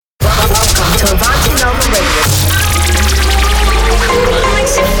to Avanti Nova Radio.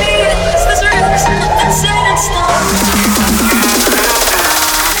 Makes you feel this rhythm's insane and stuff.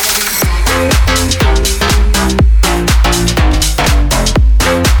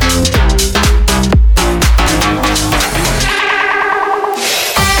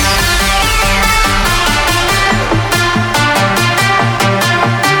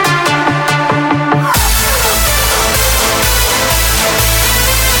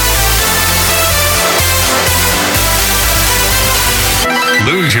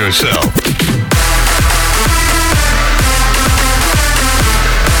 Lose yourself.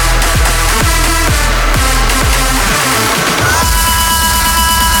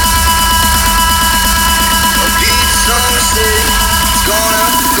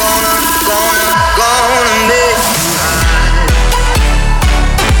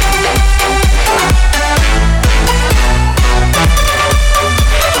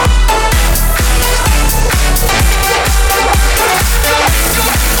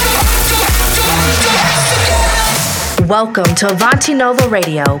 Welcome to Avanti Nova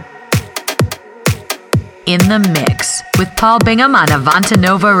Radio. In the mix with Paul Bingham on Avanti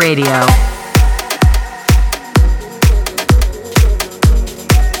Nova Radio.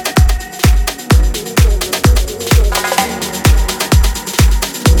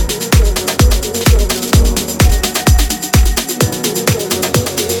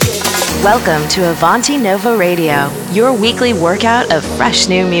 Welcome to Avanti Nova Radio, your weekly workout of fresh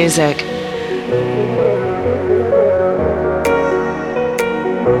new music.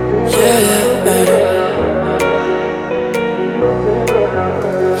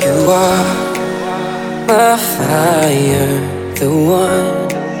 You are my fire, the one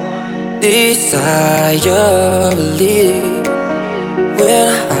desire. Believe when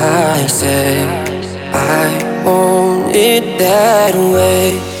I say I want it that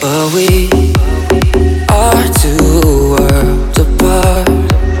way. But we are two worlds apart.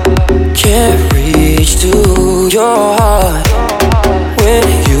 Can't reach to your heart when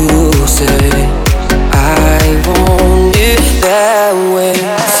you say I want it that way.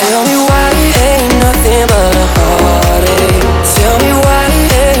 Tell me why it ain't nothing but a heartache. Tell me why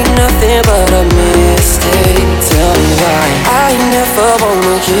it ain't nothing but a mistake. Tell me why I never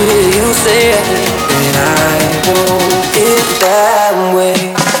wanna hear you say that I want it that way.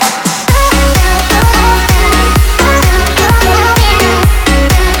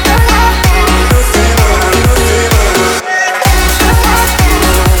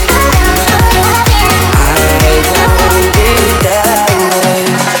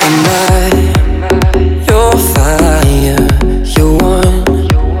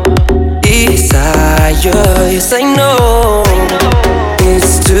 You say no,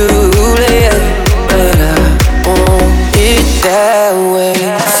 it's too late, but I want it that way.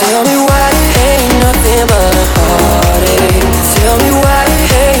 Tell me why it ain't nothing but a heartache. Tell me why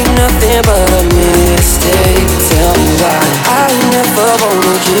it ain't nothing but a mistake. Tell me why I never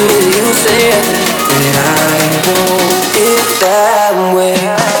wanna hear you say that I want it that way.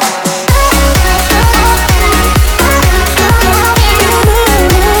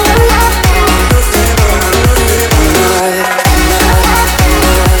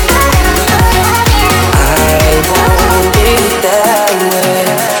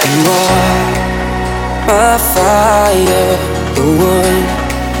 My fire, the one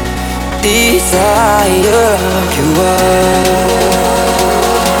desire. You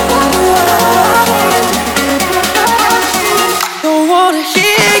don't wanna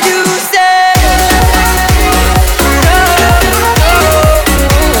hear you say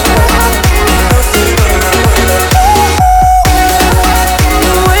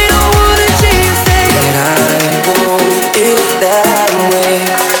no, we don't wanna hear you say that I want it that way.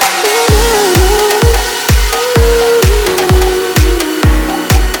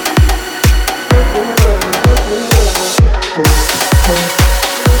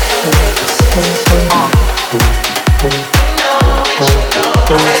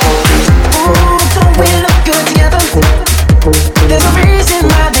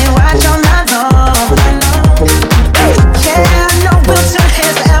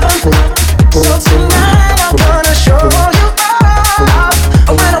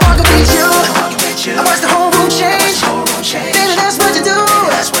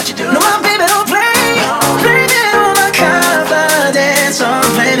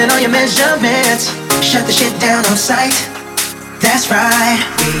 Shut the shit down on sight. That's right.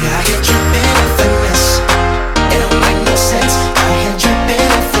 We out here tripping in finesse. It don't make no sense. Out here tripping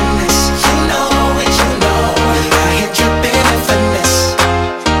in finesse. You know it, you know. We out here tripping in finesse.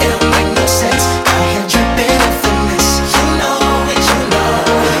 It don't make no sense. Out here tripping in finesse. You know it, you know.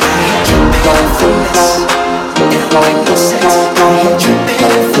 We out here tripping.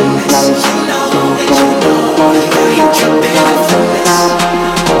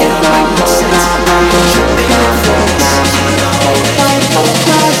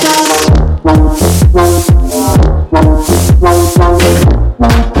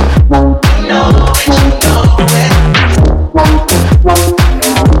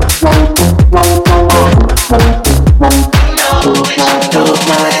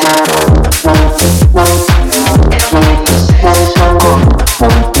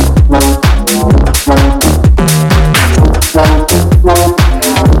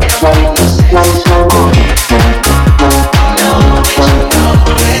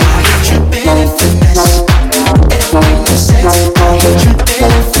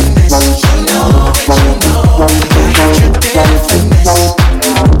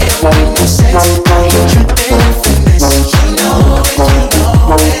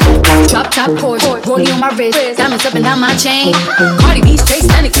 top Porsche, rollie on my wrist, diamonds up and down my chain. Cardi B straight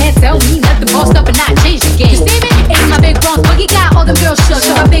stunning, can't tell me nothing. Bossed up and I changed the game. You see me? It's my big bronze boogie, got all them girls shook.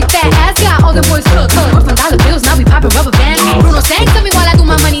 My big fat ass got all them boys cooked. We're from dollar bills, now we poppin' rubber bands. Bruno sang to me while I do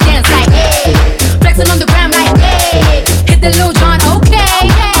my money dance like, hey. Flexing on the gram like, hey. Hit the Lil Jon, okay,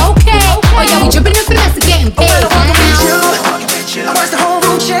 okay. Oh yeah, we drippin' and finesse and getting paid. I watch the whole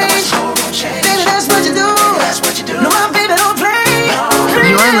room change. Baby, that's what you do. No, my baby don't play.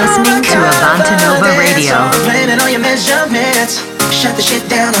 You're listening to Avant Nova Radio. Blaming on your measurements. Shut the shit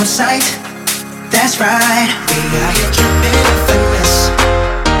down on sight. That's right. We out here dripping in finesse.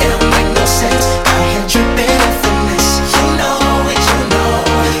 It don't make no sense. Out here dripping in finesse. You know it, you know.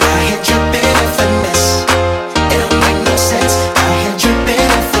 We out here dripping in finesse. It don't make no sense. Out here dripping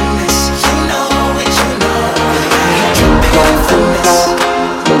in finesse. You know it, you know. We out here dripping in finesse.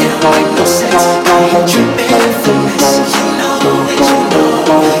 It don't make no sense. Out here dripping in finesse. You know it, you know.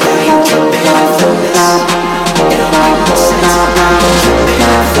 We out here dripping in finesse. It don't make no sense. Out here dripping in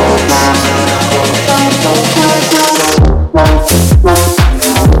finesse.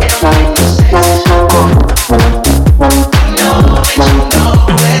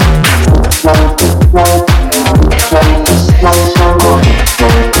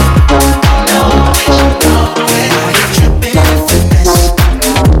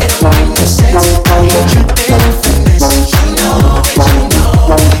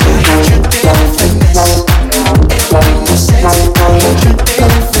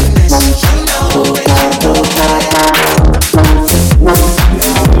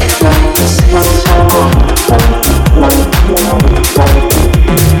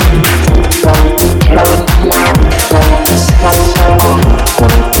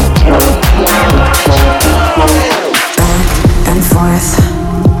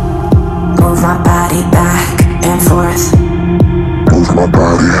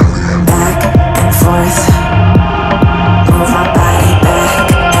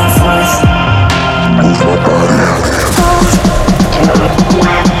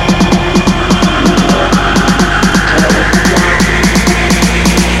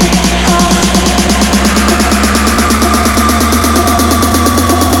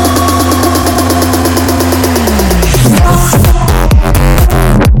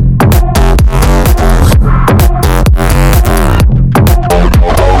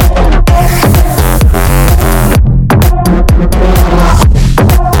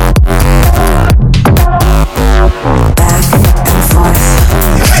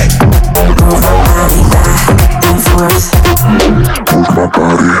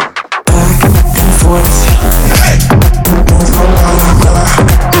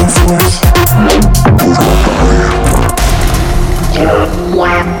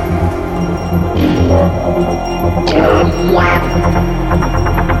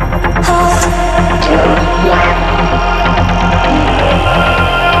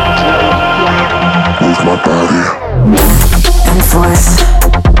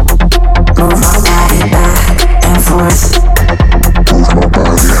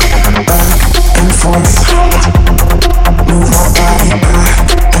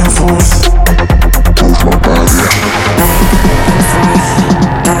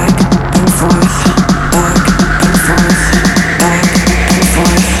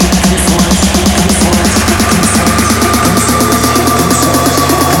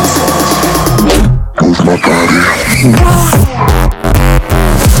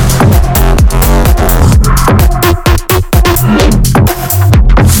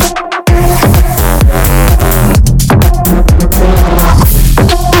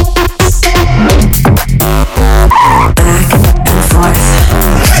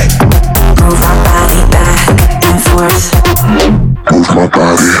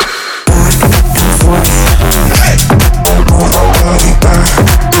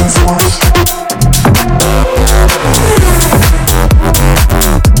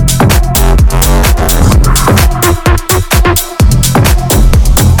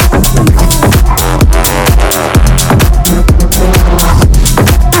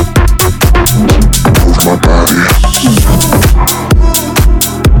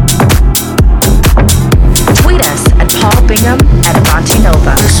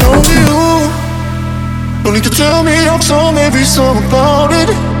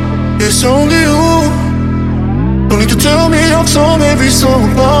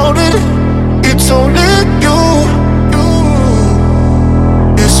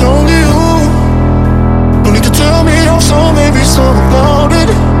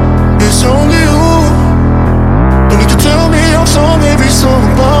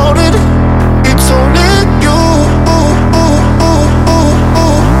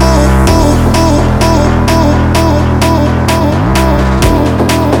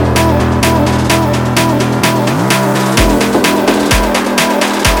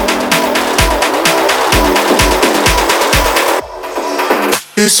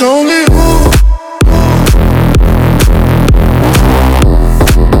 It's only you.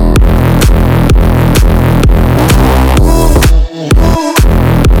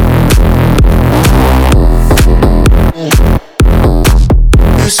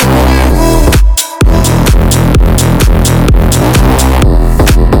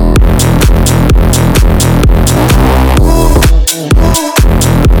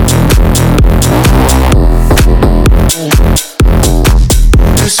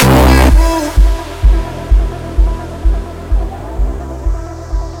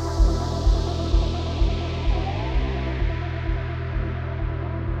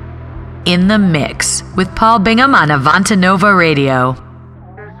 In the Mix with Paul Bingham on Avanta Nova Radio. It's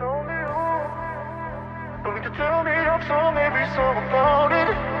only you. Don't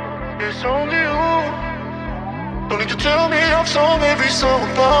need to tell me I've sung every song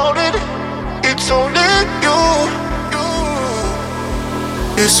about it. It's only you.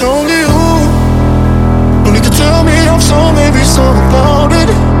 It's only you. Don't need to tell me I've sung every song about it.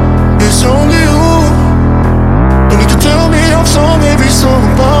 It's only you. Don't need to tell me I've sung every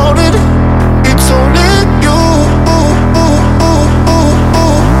song about it. It's only you.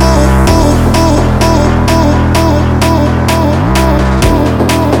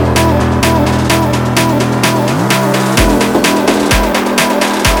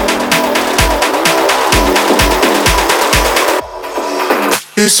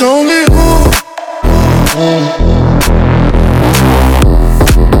 It's only you.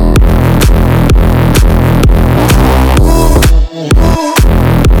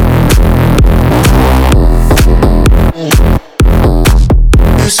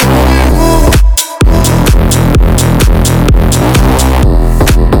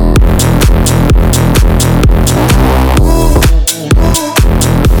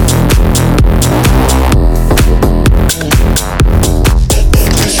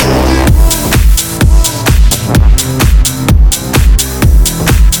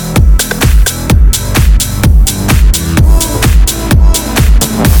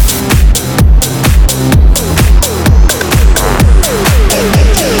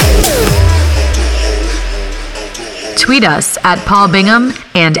 Tweet us at Paul Bingham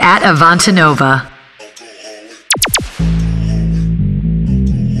and at Avanta Nova.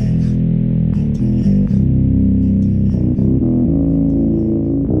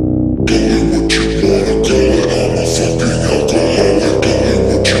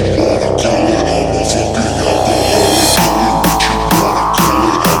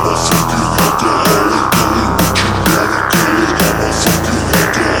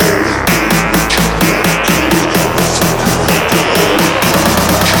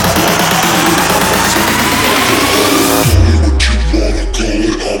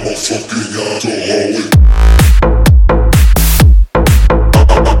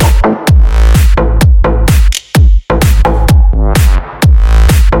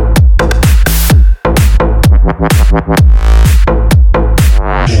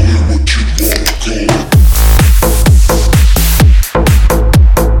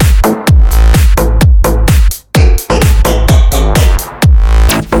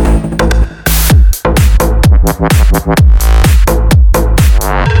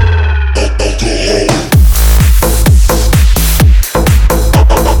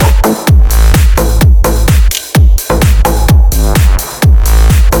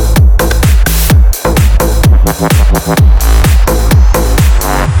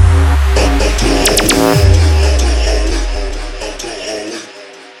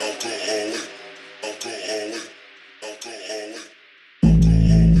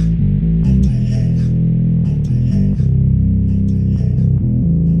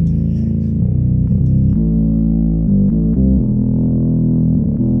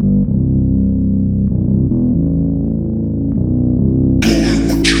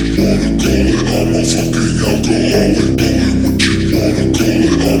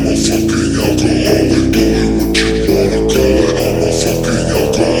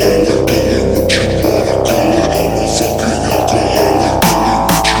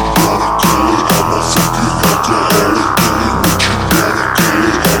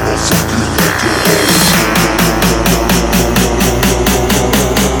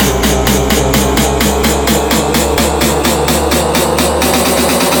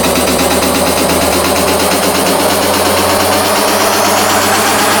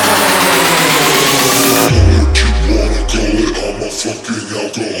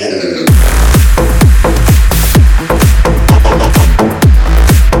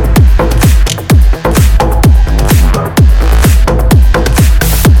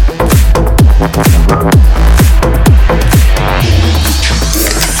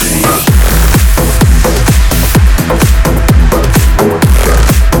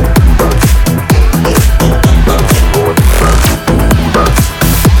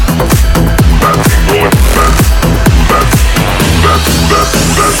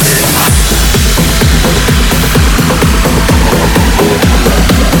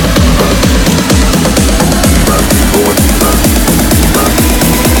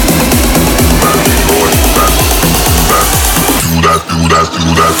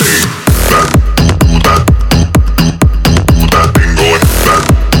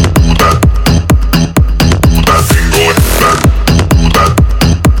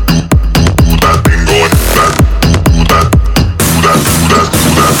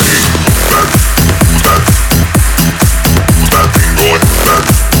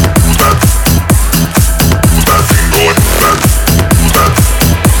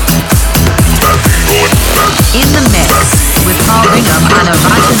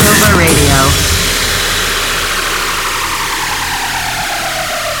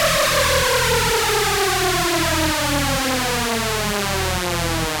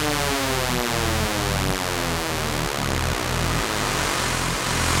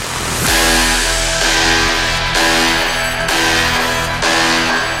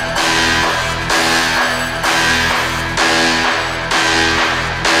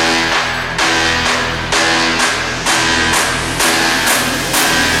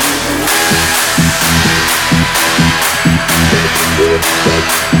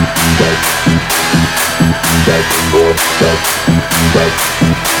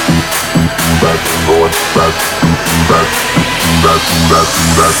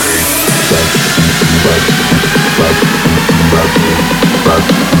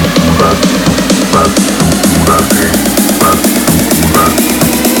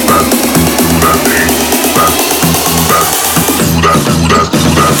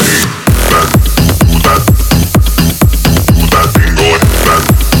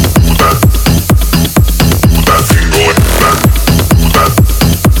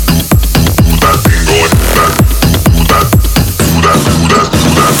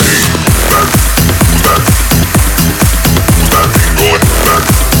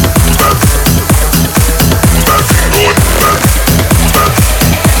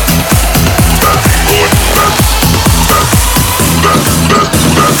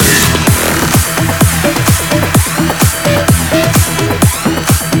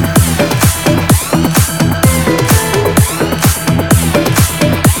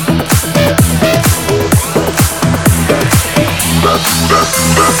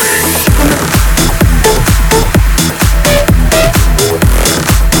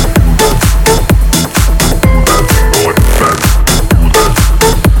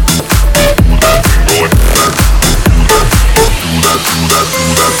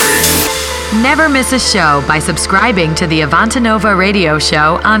 Never miss a show by subscribing to the Avantanova Radio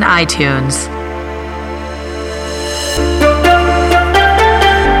Show on iTunes.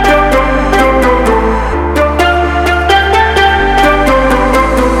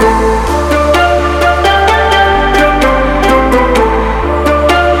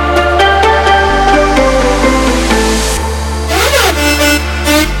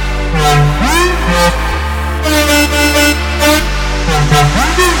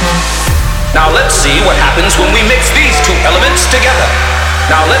 Now let's see what happens when we mix these two elements together.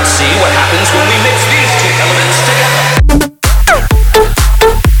 Now let's see what happens when we mix these two elements together.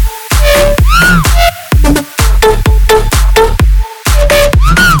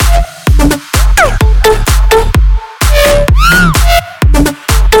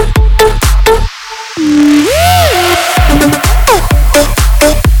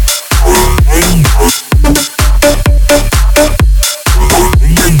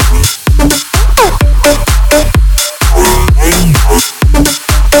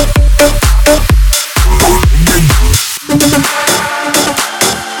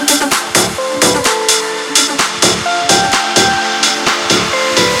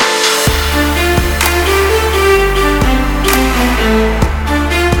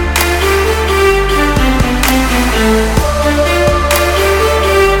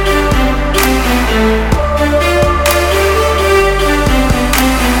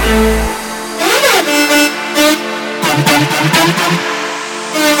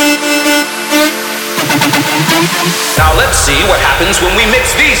 Now let's see what happens when we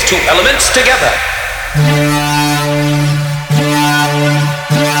mix these two elements together.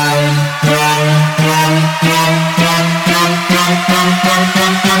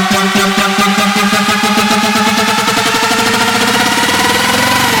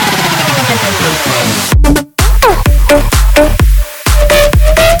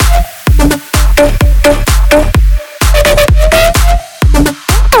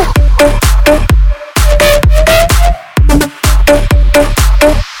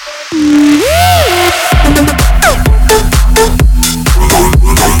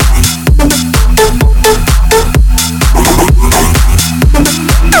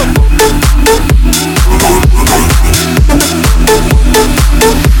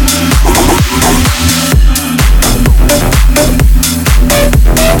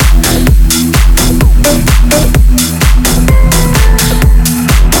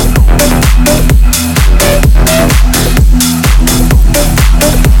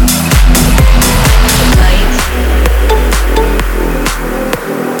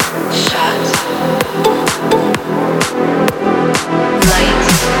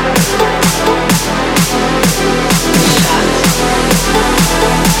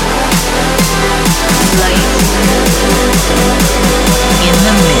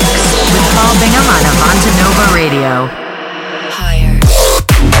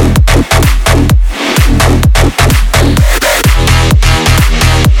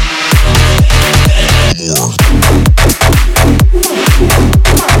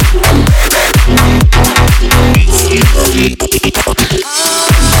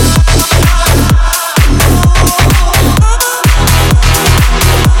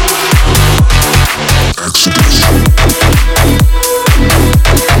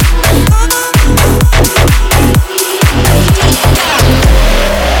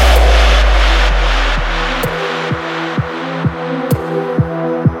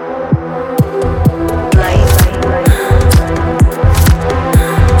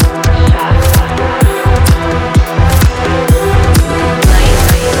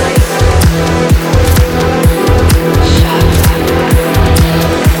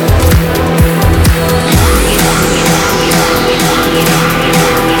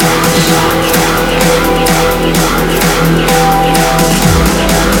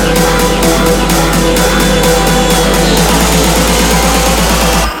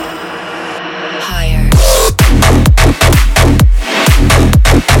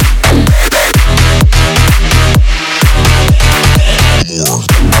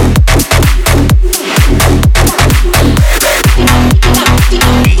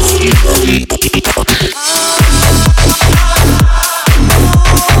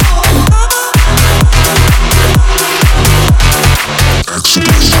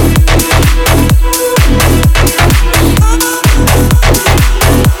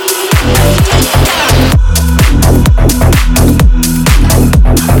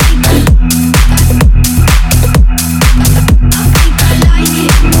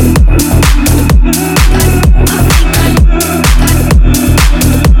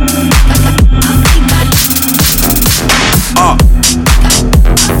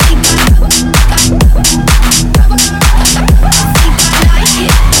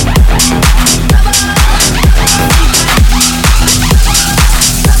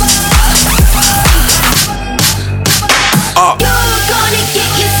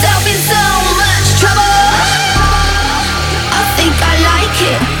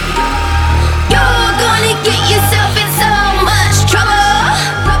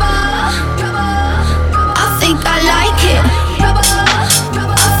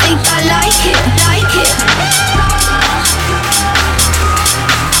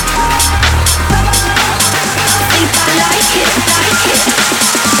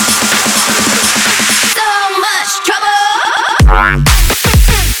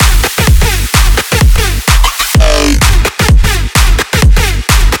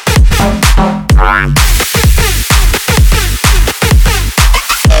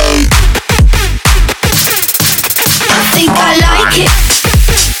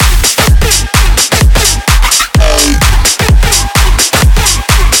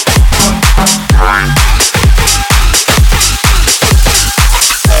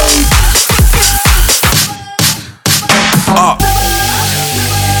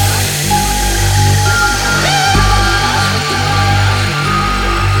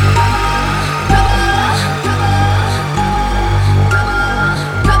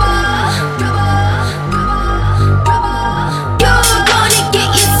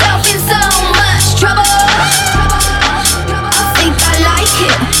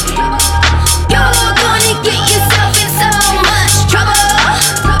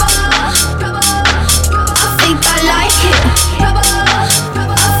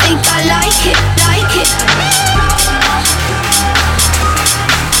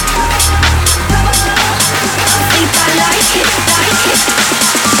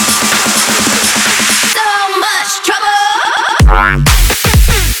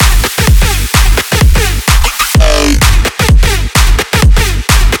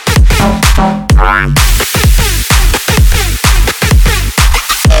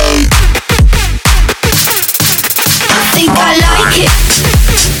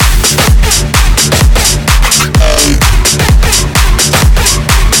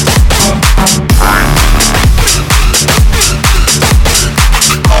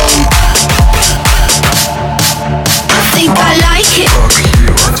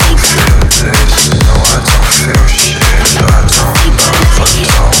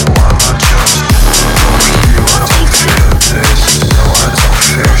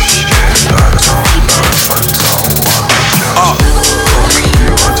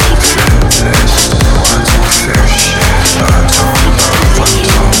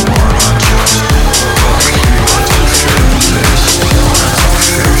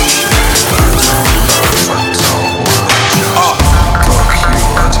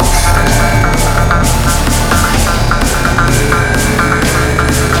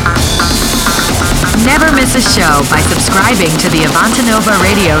 show by subscribing to the Avantanova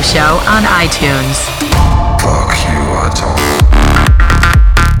Radio Show on iTunes. Fuck you, I don't.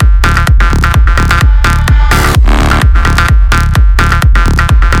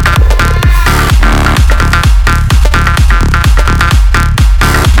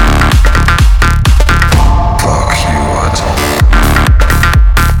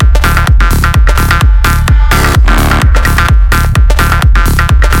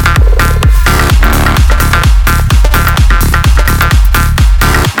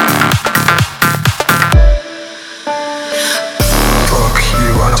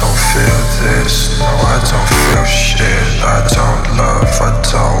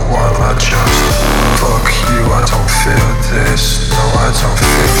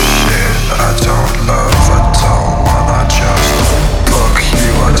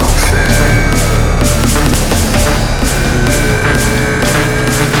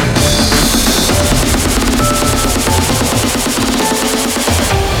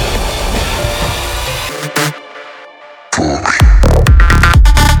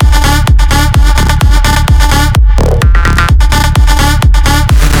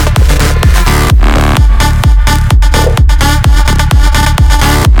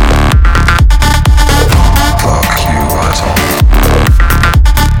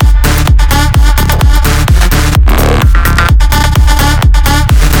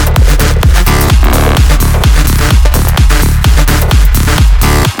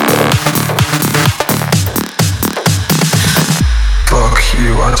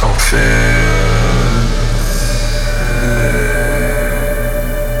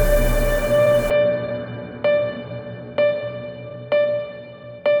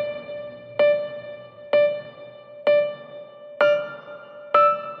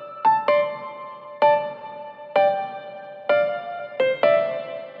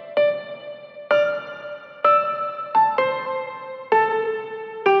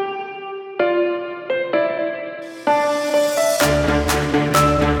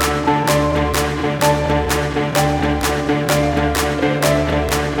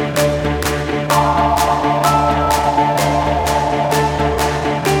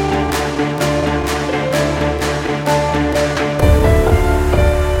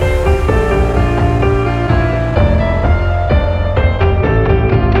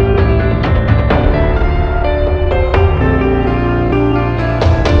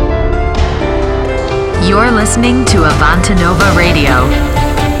 You're listening to Avantanova Radio.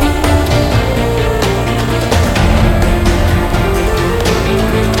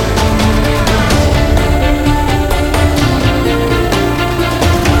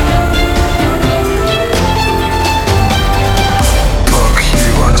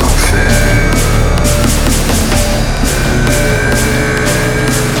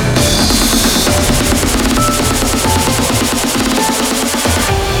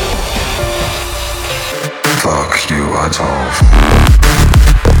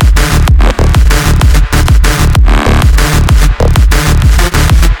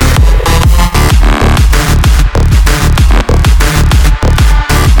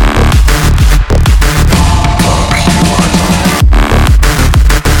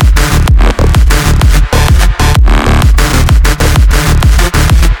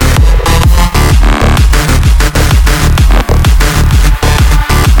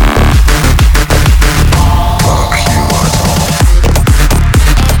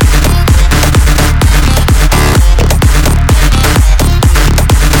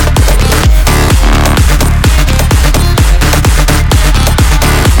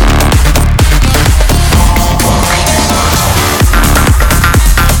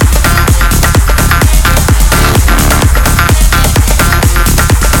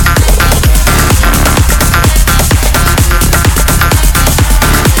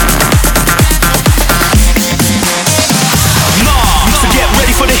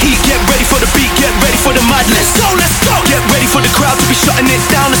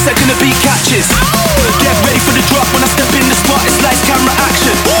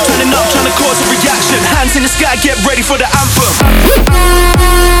 Hands in the sky, get ready for the anthem.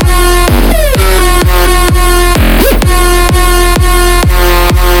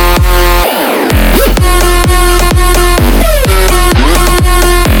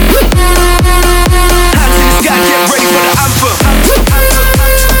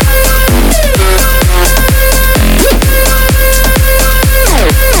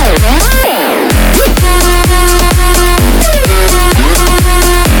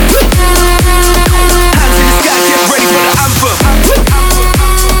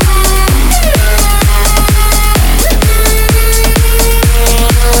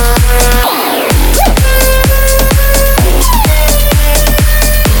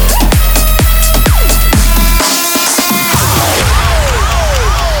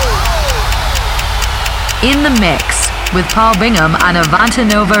 In the Mix with Paul Bingham on Avanta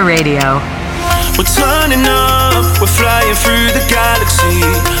Nova Radio. We're turning up, we're flying through the galaxy.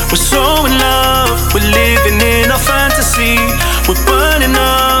 We're so in love, we're living in our fantasy. We're burning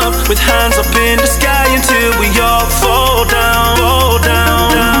up, with hands up in the sky until we all fall down, fall down,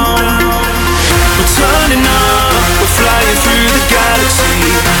 down. We're turning up, we're flying through the galaxy.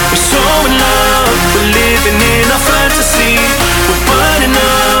 We're so in love, we're living in our fantasy. We're burning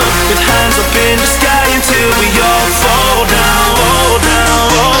up, with hands up in the sky until we all fall down, fall down,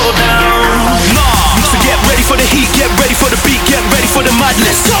 fall down. So get ready for the heat, get ready for the beat, get ready for the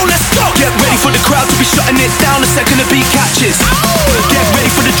madness. So let's go! Get ready for the crowd to be shutting it down the second the beat catches. Get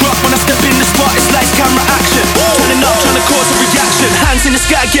ready for the drop when I step in the spot, it's lights, camera, action. Turning up, trying to cause a reaction. Hands in the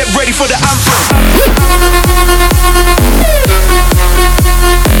sky, get ready for the anthem.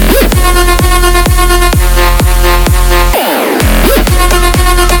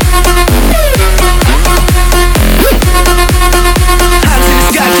 Hands in the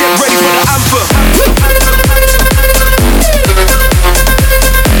sky, get ready for the anthem.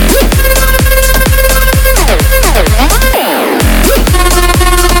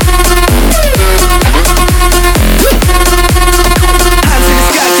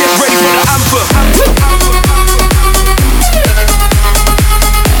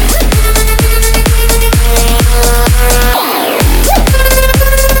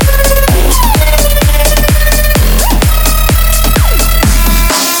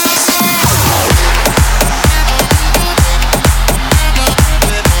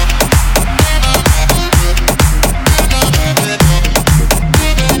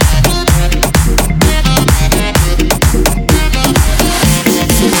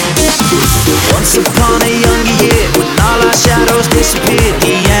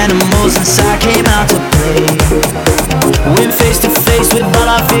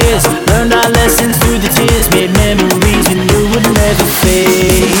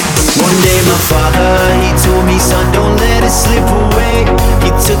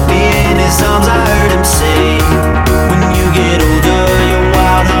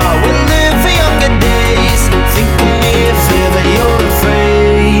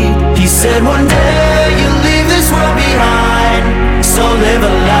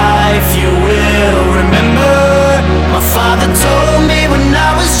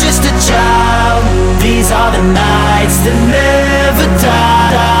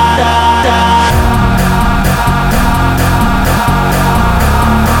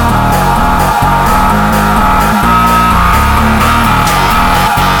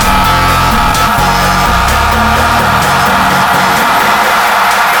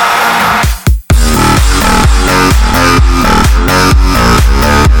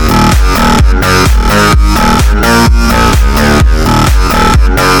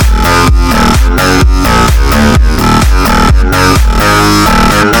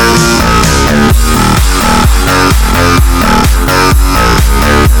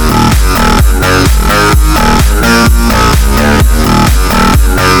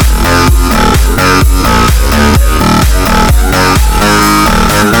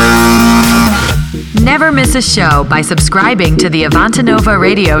 Miss a show by subscribing to the Avanta Nova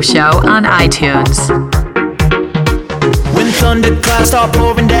Radio Show on iTunes. When thunderclouds start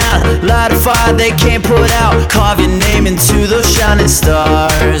pouring down, light a fire they can't put out, carve your name into those shining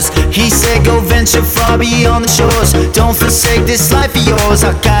stars. He said go venture far beyond the shores, don't forsake this life of yours,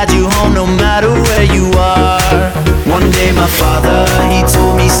 I'll guide you home no matter where you are. One day my father, he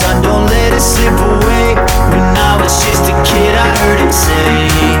told me, son, don't let it slip away. When I was just a kid I heard him say,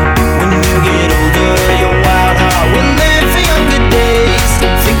 when you get older your wild heart will live for younger days.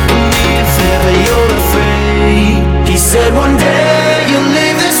 Think of me if ever you're afraid. He said one day you'll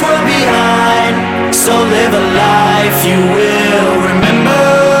leave this world behind, so live a life you will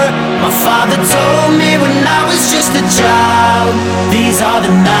remember. My father told me when I was just a child, these are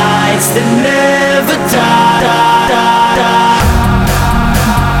the nights that never die, die, die, die.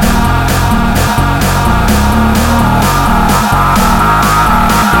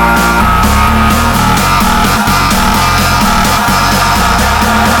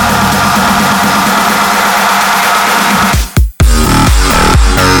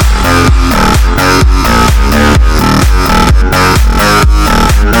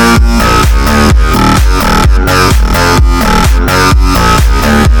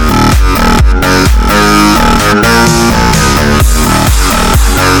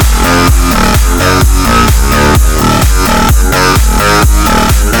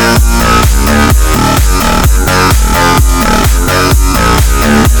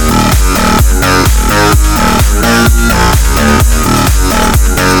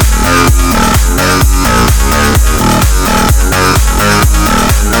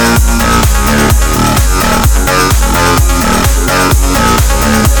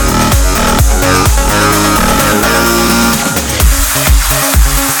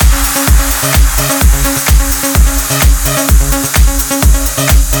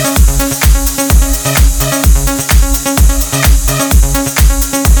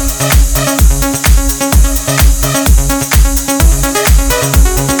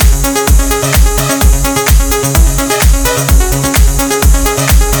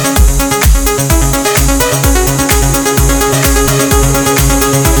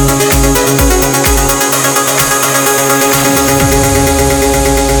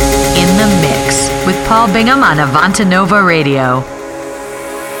 Paul Bingham on Avanta Nova Radio.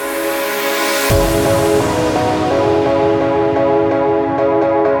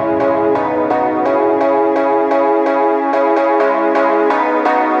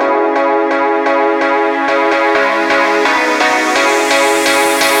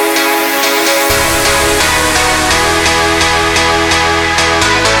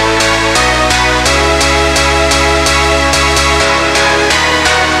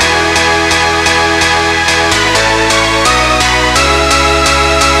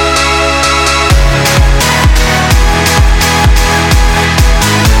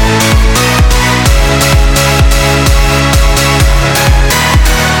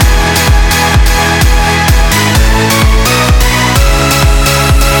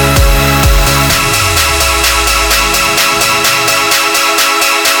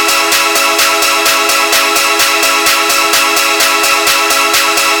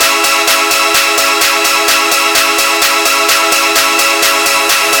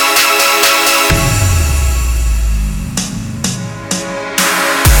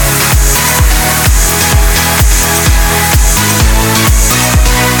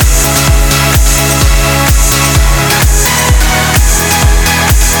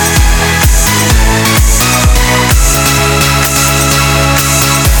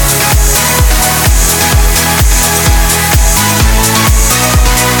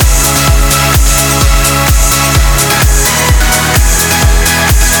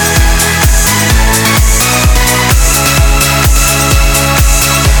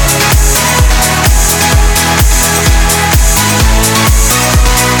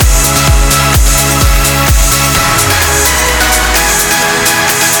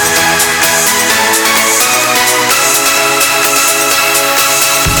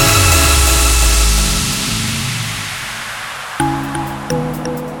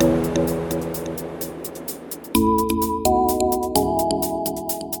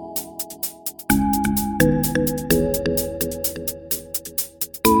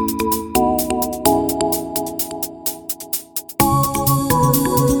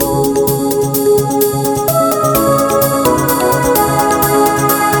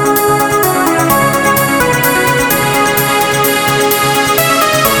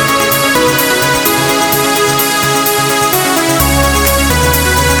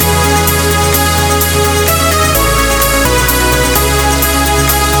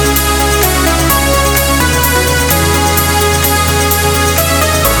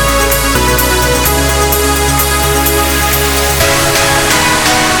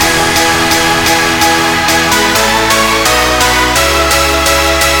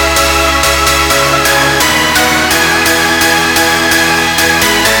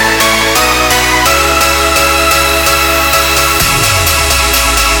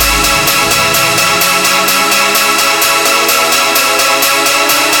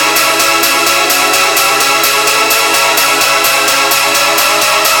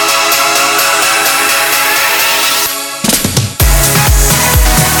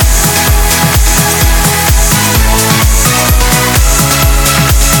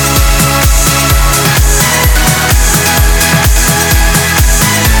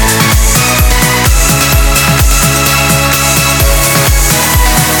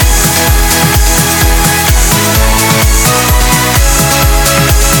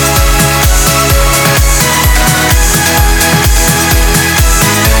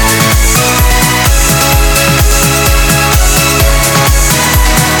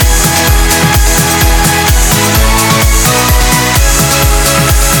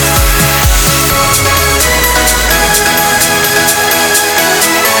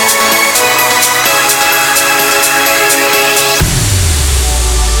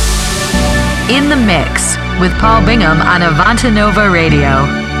 In the Mix with Paul Bingham on Avanta Nova Radio.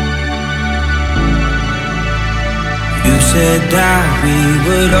 You said that we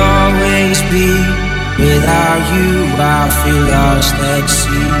would always be. Without you, I feel lost at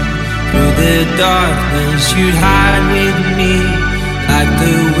sea. Through the darkness, you'd hide with me. Like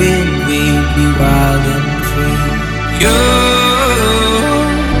the wind, we'd be wild and free. You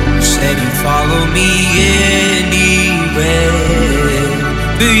said you'd follow me anywhere.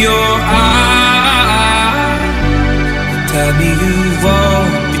 Through your eyes, tell me you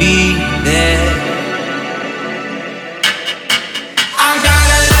won't be there.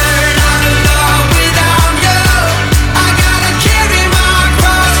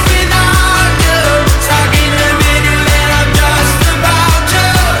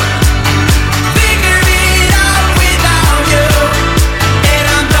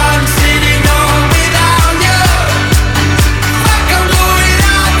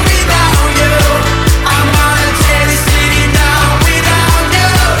 I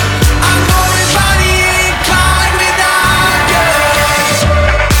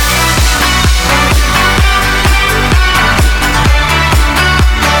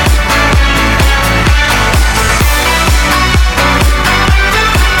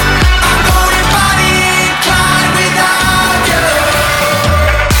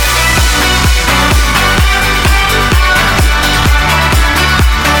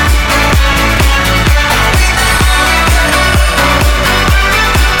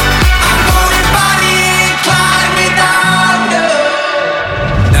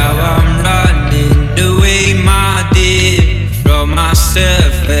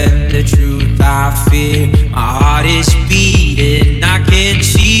fear. My heart is beating, I can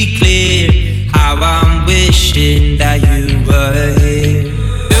see clear how I'm wishing that you were here.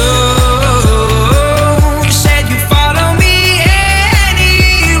 You said you'd follow me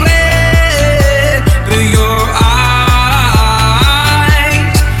anywhere, but your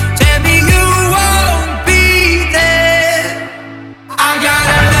eyes tell me you won't be there. I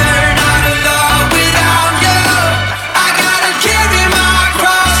gotta learn how to love without you. I gotta carry my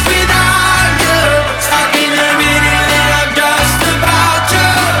cross without you. Stuck in the middle and I'm just about to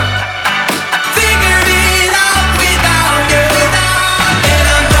figure it out without you. And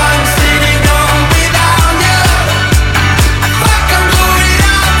I'm done sitting home without you. Fuck, I'm going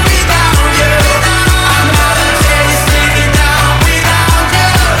out without you. I'm not a chasing it down without you.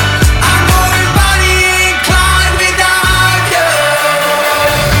 I'm going body inclined without you.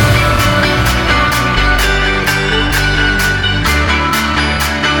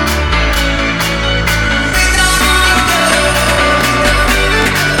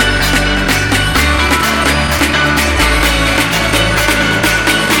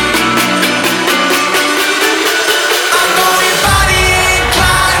 I'm going body inclined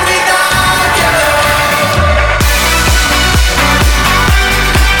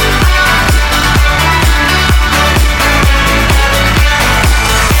without you.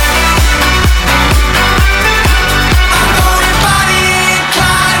 I'm going body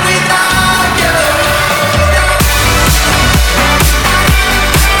inclined without you.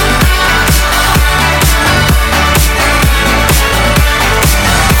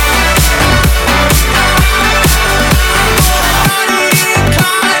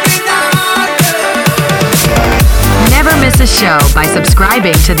 Never miss a show by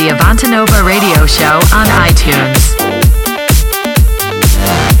subscribing to the Avantanova Radio Show on iTunes.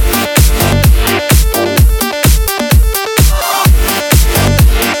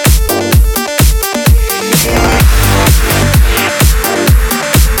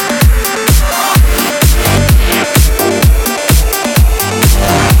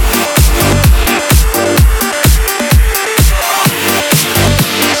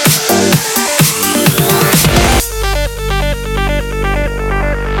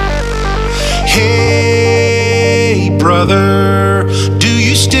 Hey, brother, do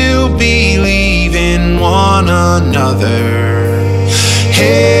you still believe in one another?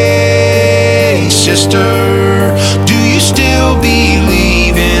 Hey, sister, do you still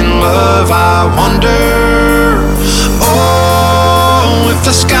believe in love? I wonder. Oh, if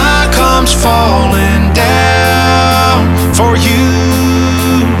the sky comes falling down for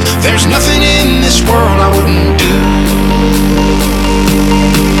you, there's nothing in this world I wouldn't do.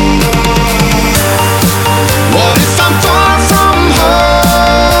 What if I'm far from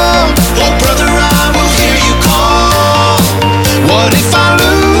home? Oh, brother, I will hear you call. What if I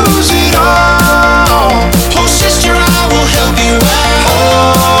lose it all? Oh, sister, I will help you out.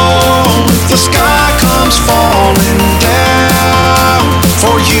 Oh, if the sky comes falling down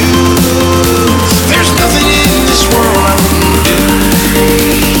for you, there's nothing in this world I wouldn't do.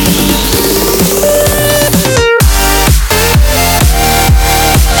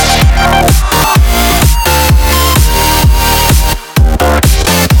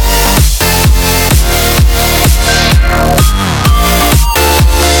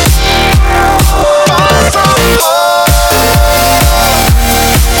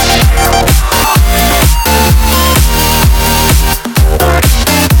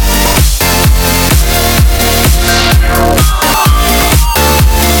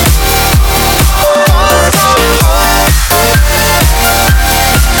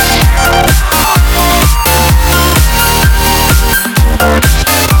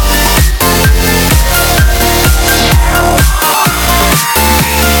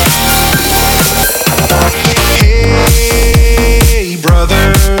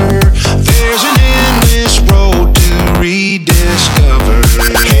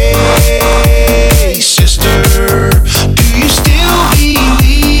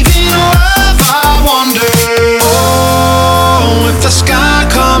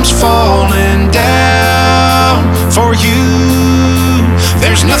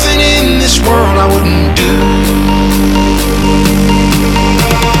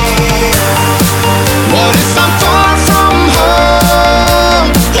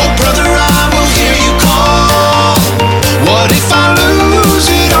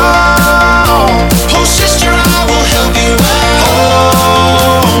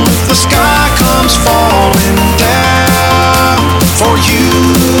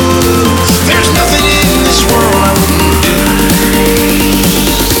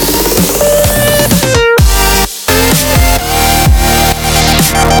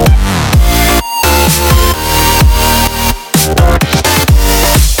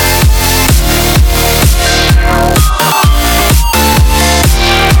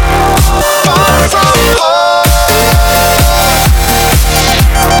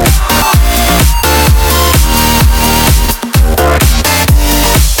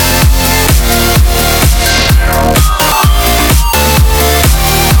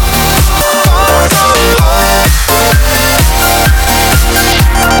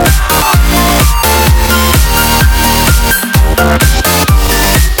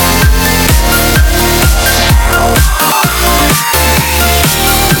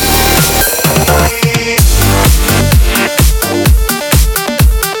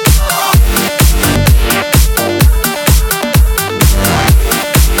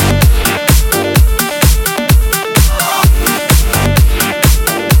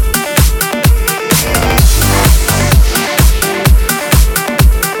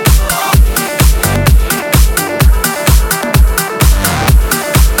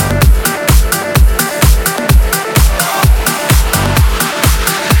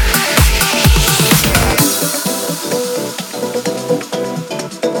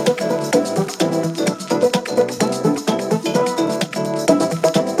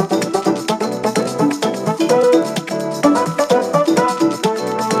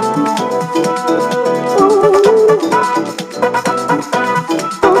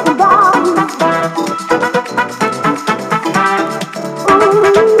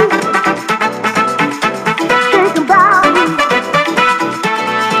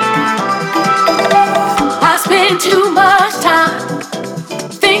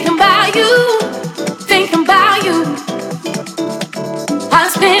 about you, thinking about you. I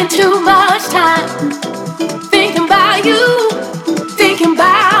spend too much time thinking about you, thinking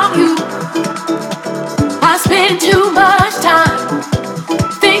about you. I spend too much time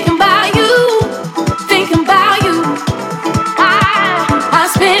thinking about you, thinking about you. I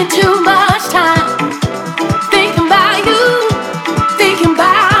spend too much time thinking about you, thinking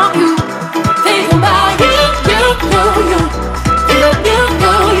about you, thinking about you, you, you, you, you, you, you,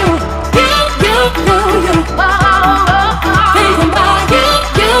 you, you, you, you, you. Thinking about you,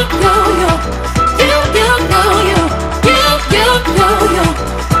 you, you, you, you, you, you, you, you, you, you.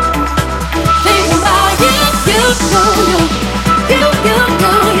 Thinking about you, you, you, you, you, you, you,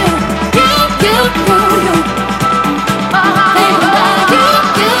 you, you, you, you. Thinking about you,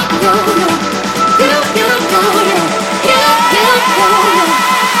 you, you, you, you, you, you, you, you, you, you.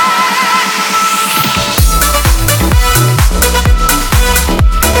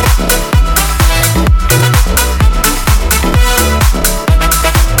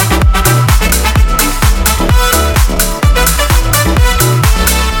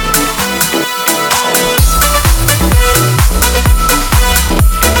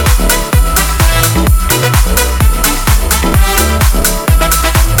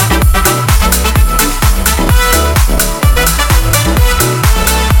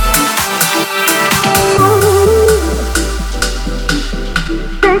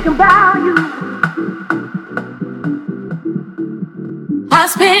 Thinking about you. I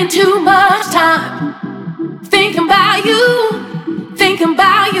spend too much time thinking about you, thinking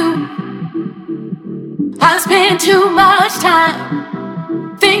about you. I spend too much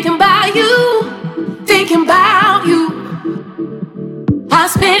time thinking about you, thinking about you. I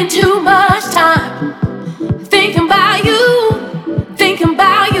spend too much time thinking about you, thinking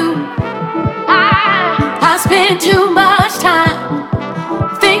about you. I spend too much time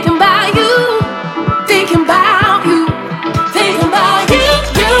thinking about you, thinking about you, thinking about you,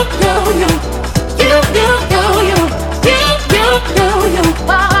 you, you, you, you, you, you, you, you, you, you.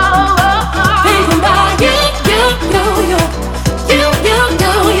 Thinking about you, you, you, you, you, you,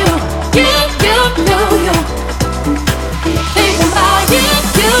 you, you, you, you, you. Thinking about you,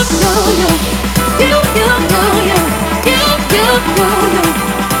 you, you, you, you, you, you, you, you, you, you.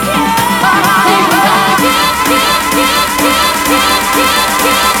 Thinking about you, you, you,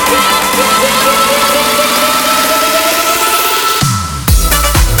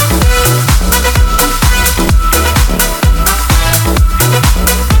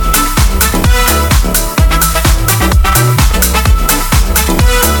 you,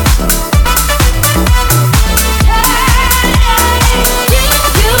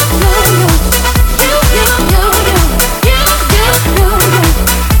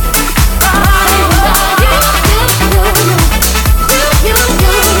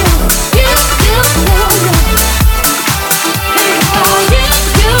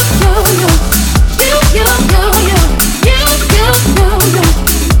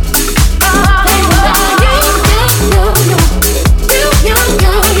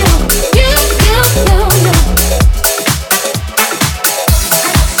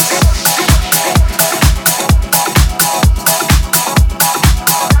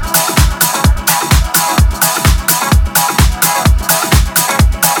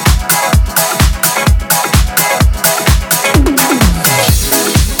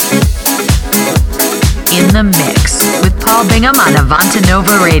 The Mix with Paul Bingham on Avanta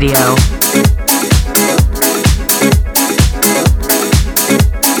Nova Radio.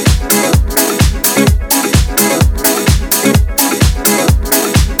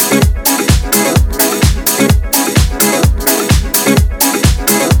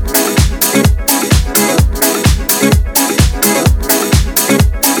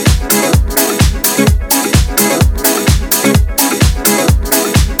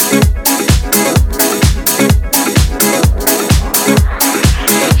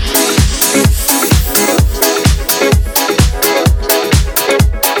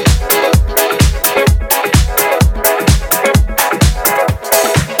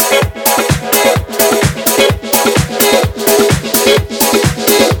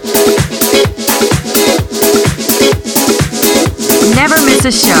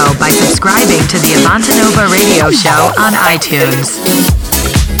 A show by subscribing to the Avanta Nova Radio Show on iTunes.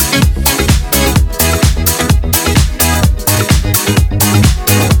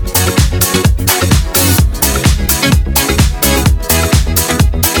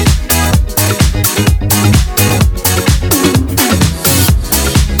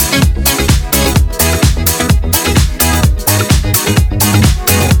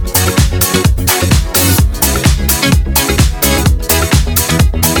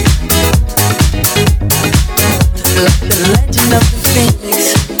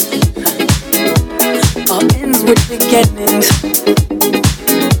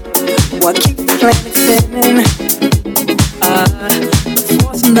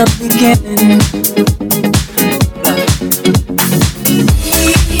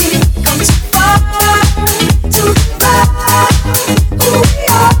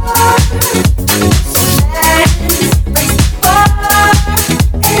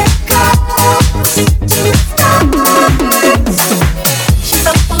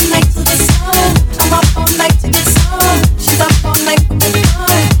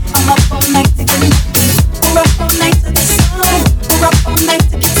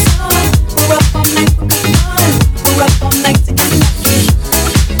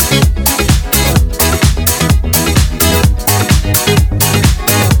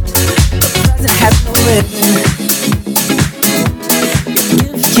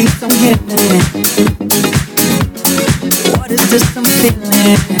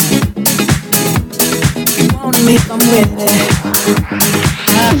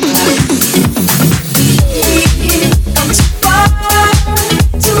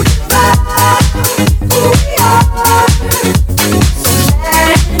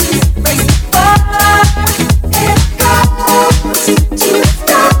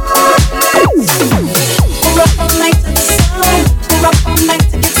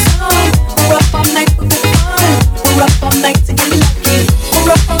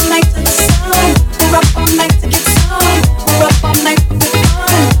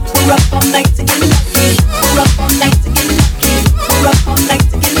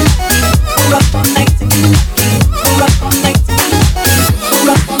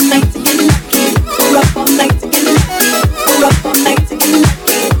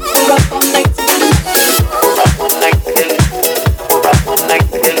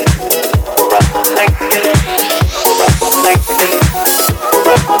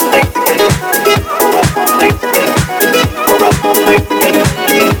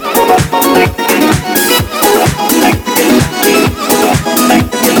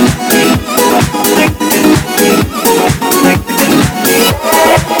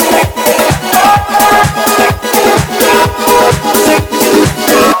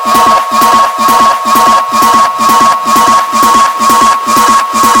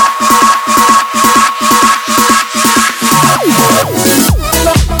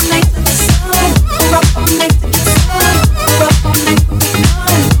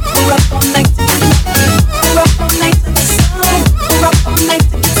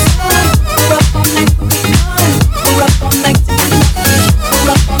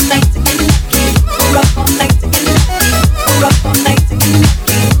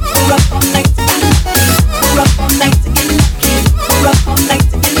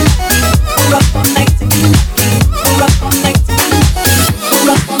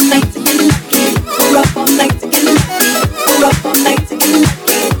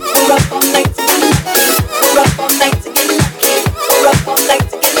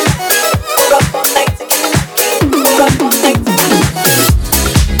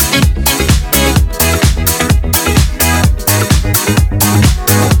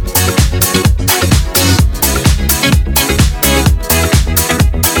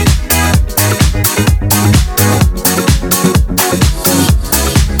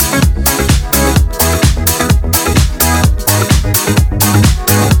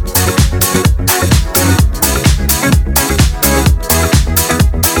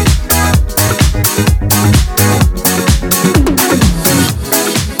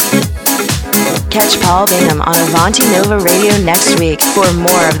 Catch Paul Bingham on Avanti Nova Radio next week for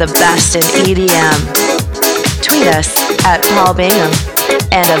more of the best in EDM. Tweet us at Paul Bingham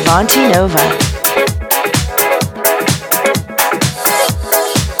and Avanti Nova.